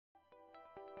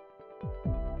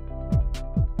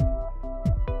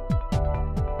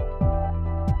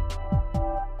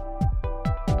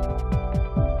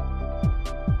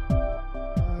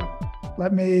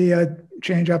let me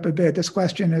change up a bit. This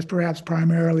question is perhaps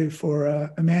primarily for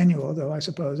Emmanuel, though I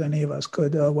suppose any of us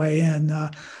could weigh in.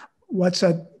 What's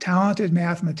a talented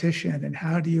mathematician and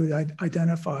how do you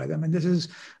identify them? And this is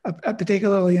a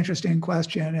particularly interesting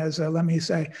question, as let me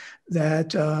say that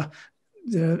the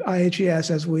IHES,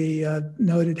 as we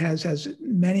noted, has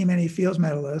many, many Fields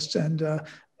medalists. And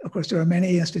of course, there are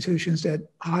many institutions that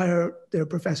hire their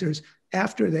professors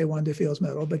after they won the Fields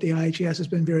Medal, but the IHES has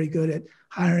been very good at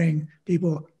hiring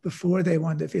people before they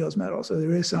won the Fields Medal. So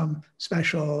there is some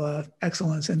special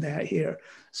excellence in that here.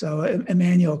 So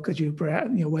Emmanuel, could you perhaps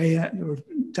weigh in or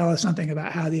tell us something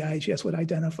about how the IHES would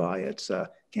identify its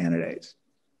candidates?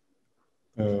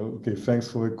 Okay, thanks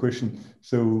for the question.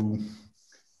 So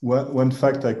one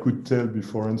fact I could tell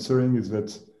before answering is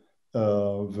that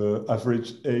the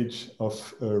average age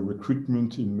of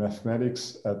recruitment in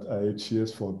mathematics at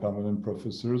IHES for permanent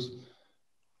professors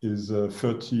is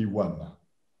 31.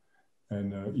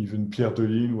 And even Pierre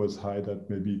Deline was hired at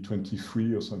maybe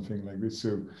 23 or something like this.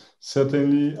 So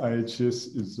certainly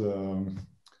IHES is an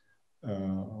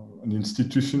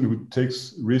institution who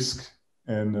takes risk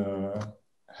and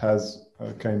has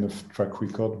a kind of track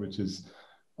record which is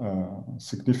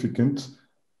significant.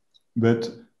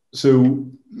 But so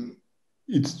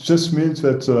it just means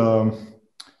that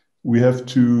we have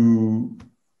to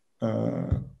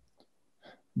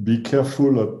be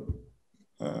careful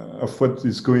of what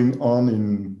is going on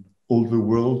in all the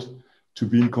world, to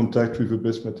be in contact with the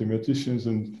best mathematicians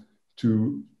and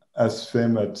to ask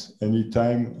them at any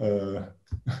time,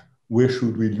 where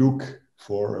should we look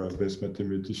for best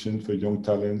mathematicians, for young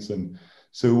talents. And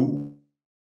so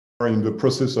we're in the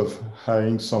process of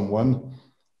hiring someone.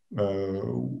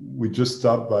 We just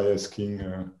start by asking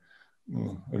a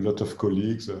lot of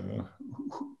colleagues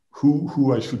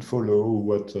who I should follow,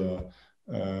 what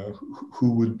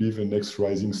who would be the next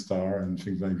rising star and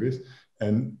things like this.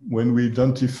 And when we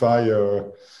identify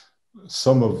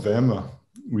some of them,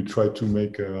 we try to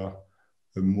make a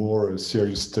more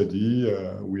serious study.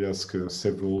 We ask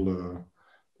several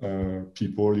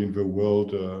people in the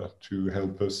world to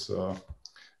help us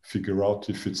figure out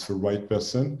if it's the right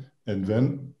person. And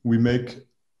then we make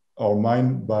our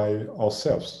mind by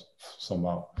ourselves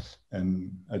somehow.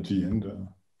 And at the end,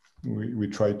 we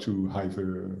try to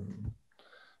hire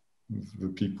the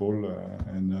people,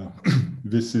 and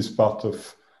this is part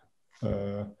of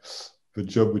the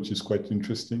job, which is quite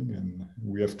interesting. And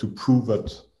we have to prove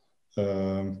that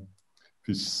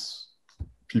these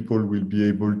people will be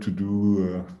able to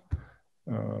do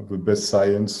the best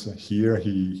science here.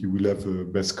 He will have the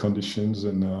best conditions,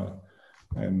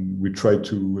 and we try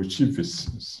to achieve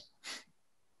this.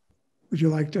 Would you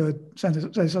like to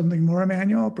say something more,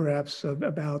 Emmanuel, perhaps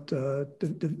about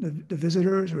the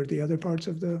visitors or the other parts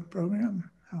of the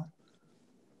program?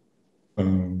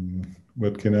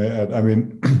 What can I add? I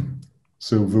mean,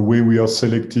 so the way we are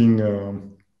selecting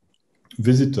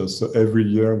visitors, so every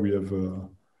year we have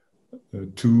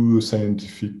 2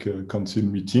 scientific council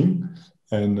meetings,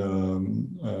 and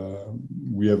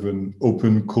we have an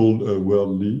open call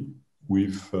worldly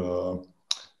with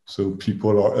so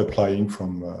people are applying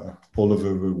from all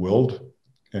over the world,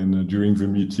 and during the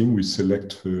meeting we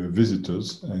select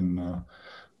visitors, and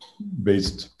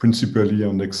based principally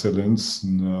on excellence,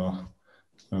 and,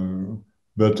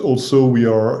 but also we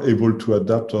are able to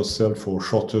adapt ourselves for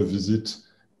shorter visits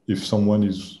if someone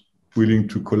is willing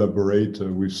to collaborate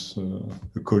with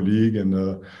a colleague, and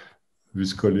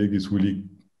this colleague is willing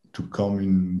to come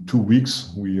in 2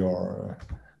 weeks. We are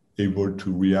able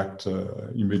to react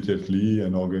immediately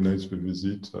and organize the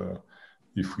visit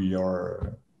if we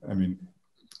are, I mean,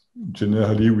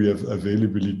 generally we have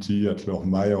availability at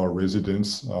Lormaille, our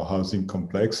residence, our housing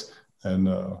complex, and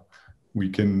we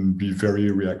can be very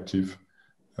reactive.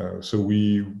 So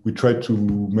we try to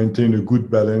maintain a good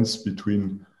balance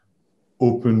between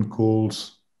open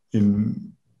calls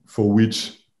for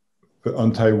which the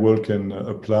entire world can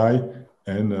apply,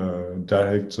 and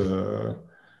direct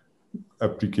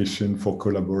application for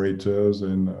collaborators,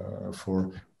 and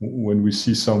for when we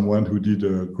see someone who did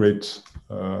a great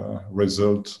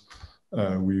result,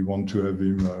 we want to have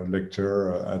him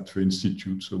lecture at the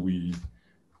Institute. So we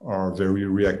are very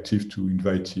reactive to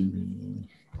invite him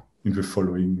in the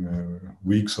following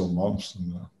weeks or months,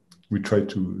 and we try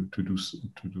to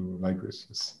do like this.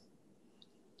 Yes.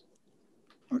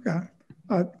 Okay,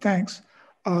 thanks.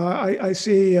 I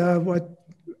see what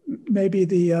maybe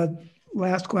the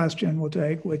last question we'll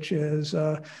take, which is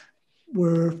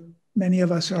many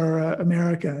of us are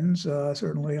Americans.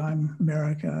 Certainly I'm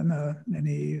American.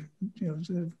 Many,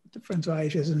 the Friends of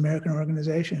IHES is an American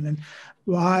organization. And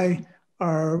why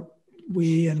are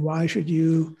we, and why should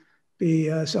you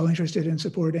be so interested in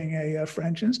supporting a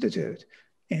French institute?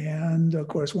 And of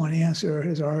course, one answer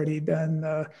has already been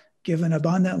given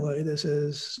abundantly. This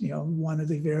is, one of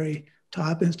the very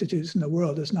top institutes in the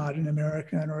world. It's not an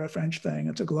American or a French thing.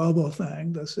 It's a global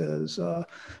thing. This is,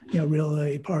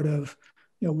 really part of,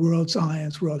 world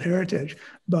science, world heritage.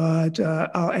 But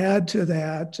I'll add to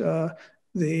that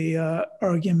the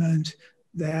argument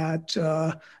that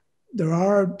there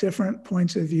are different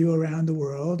points of view around the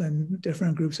world and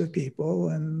different groups of people,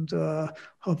 and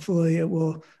hopefully it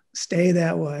will stay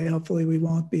that way. Hopefully we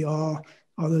won't be all,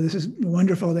 although this is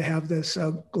wonderful to have this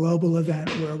global event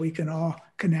where we can all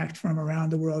connect from around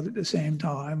the world at the same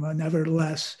time.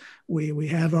 Nevertheless, we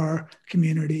have our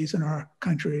communities and our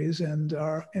countries and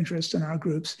our interests and our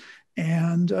groups.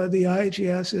 And the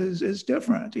IHES is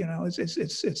different.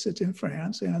 It's in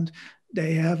France, and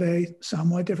they have a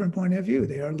somewhat different point of view.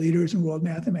 They are leaders in world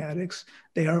mathematics.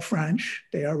 They are French.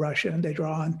 They are Russian. They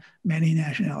draw on many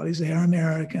nationalities. They are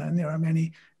American. There are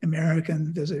many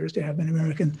American visitors. They have been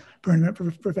American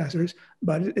permanent professors,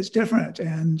 but it's different.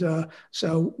 And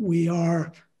so we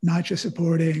are not just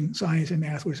supporting science and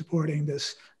math, we're supporting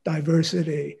this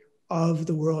diversity of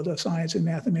the world of science and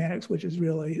mathematics, which is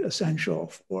really essential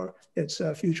for its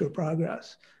future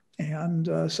progress.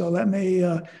 And so let me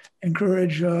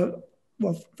encourage,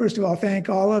 well, first of all, thank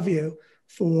all of you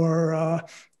for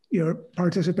your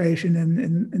participation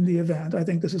in the event. I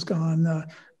think this has gone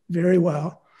very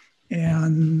well.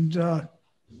 And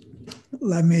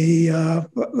let me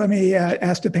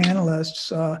ask the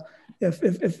panelists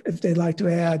if they'd like to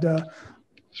add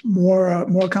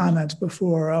more comments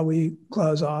before we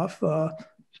close off.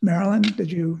 Marilyn,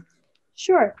 did you?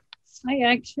 Sure. I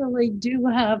actually do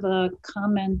have a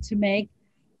comment to make.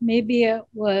 Maybe it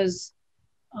was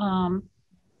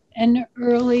an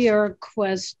earlier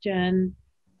question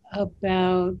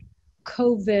about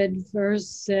COVID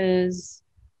versus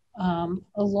a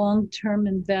long-term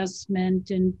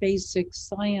investment in basic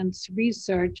science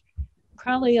research.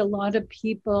 Probably a lot of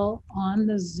people on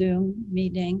the Zoom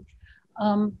meeting,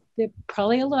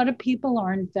 probably a lot of people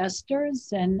are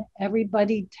investors, and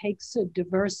everybody takes a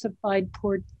diversified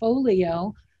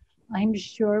portfolio, I'm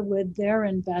sure, with their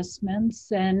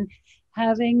investments, and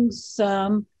having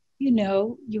some,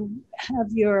 you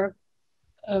have your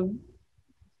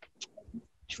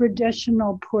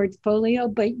traditional portfolio,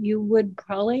 but you would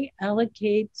probably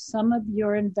allocate some of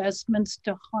your investments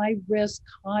to high risk,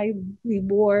 high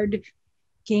reward,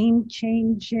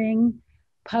 game-changing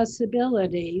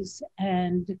possibilities.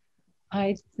 And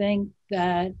I think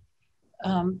that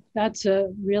that's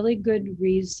a really good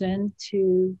reason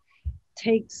to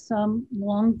take some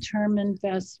long-term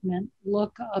investment,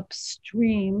 look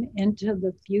upstream into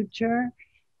the future,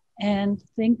 and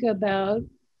think about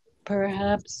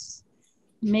perhaps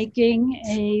making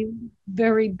a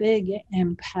very big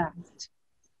impact,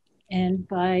 and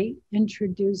by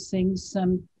introducing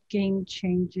some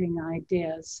game-changing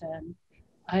ideas. And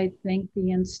I think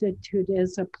the Institute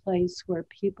is a place where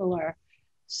people are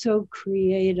so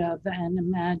creative and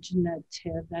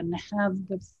imaginative and have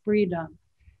the freedom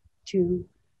to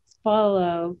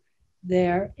follow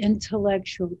their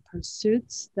intellectual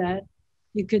pursuits that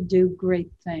you could do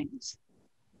great things.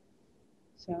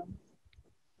 So.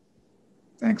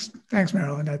 Thanks,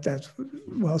 Marilyn. That's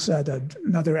well said.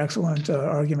 Another excellent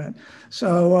argument.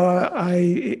 So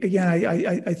I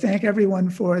thank everyone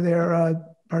for their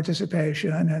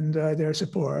participation and their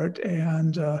support.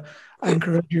 And I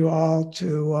encourage you all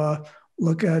to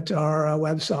look at our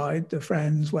website. The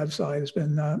Friends website has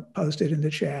been posted in the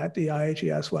chat, the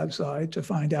IHES website, to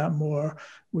find out more.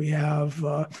 We have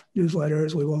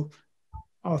newsletters. We will,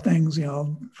 all things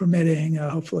permitting,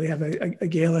 hopefully have a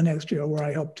gala next year where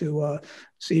I hope to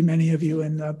see many of you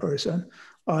in person.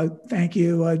 Thank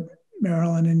you,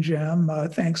 Marilyn and Jim.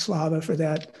 Thanks, Slava, for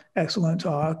that excellent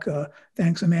talk.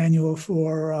 Thanks, Emmanuel,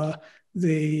 for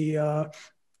the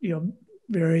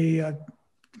very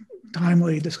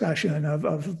timely discussion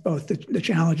of both the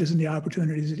challenges and the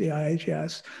opportunities of the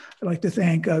IHS. I'd like to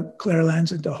thank Claire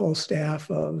Lenz and the whole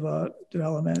staff of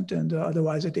development and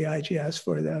otherwise at the IHS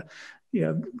for the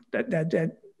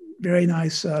that very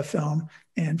nice film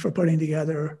and for putting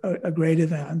together a great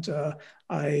event.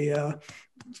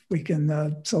 We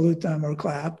can salute them or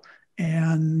clap.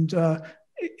 And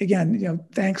again,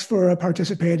 thanks for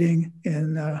participating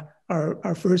in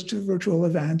our first virtual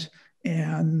event.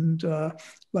 And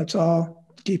let's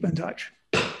all keep in touch.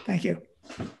 Thank you.